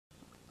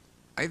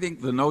I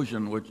think the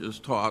notion which is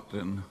taught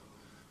in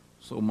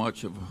so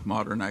much of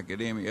modern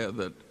academia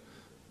that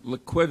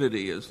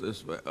liquidity is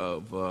this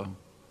of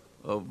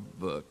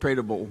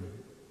tradable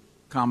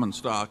common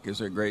stock is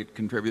a great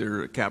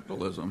contributor to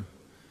capitalism.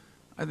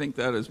 I think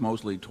that is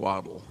mostly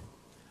twaddle.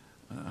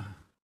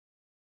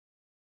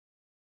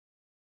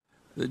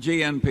 The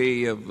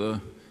GNP of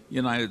the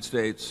United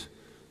States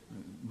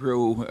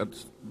grew at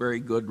very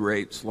good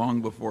rates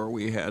long before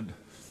we had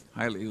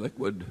highly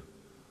liquid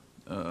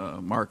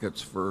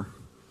markets for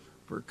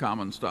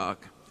common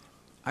stock.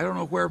 I don't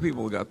know where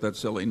people got that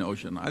silly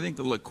notion. I think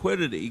the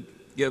liquidity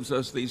gives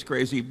us these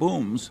crazy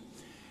booms,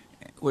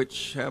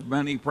 which have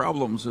many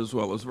problems as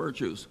well as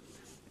virtues.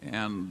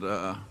 And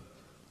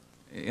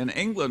in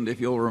England, if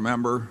you'll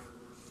remember,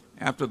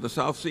 after the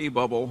South Sea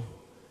bubble,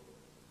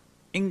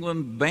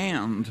 England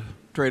banned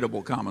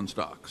tradable common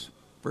stocks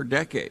for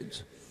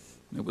decades.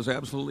 It was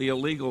absolutely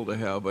illegal to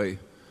have a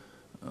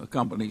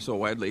company so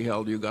widely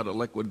held you got a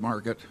liquid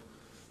market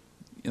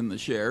in the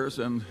shares,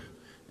 and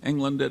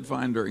England did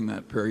fine during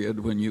that period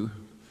when you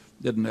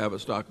didn't have a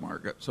stock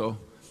market. So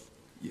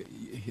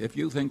if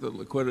you think that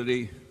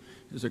liquidity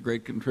is a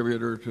great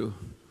contributor to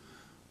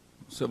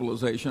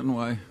civilization,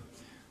 why,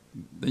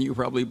 then you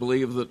probably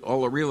believe that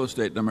all the real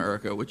estate in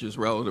America, which is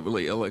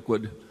relatively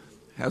illiquid,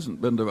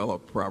 hasn't been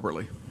developed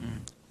properly.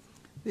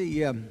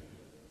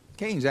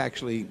 Keynes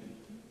actually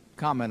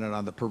commented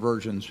on the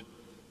perversions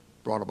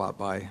brought about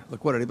by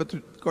liquidity. But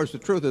of course, the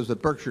truth is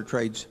that Berkshire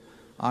trades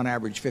on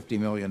average $50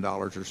 million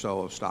or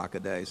so of stock a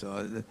day.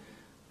 So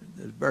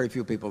there's very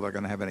few people that are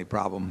going to have any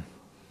problem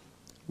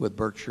with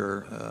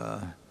Berkshire,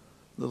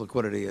 the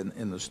liquidity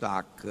in the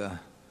stock. But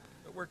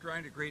we're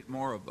trying to create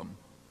more of them.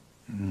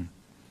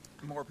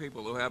 Mm-hmm. More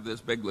people who have this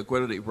big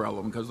liquidity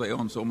problem because they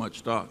own so much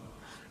stock.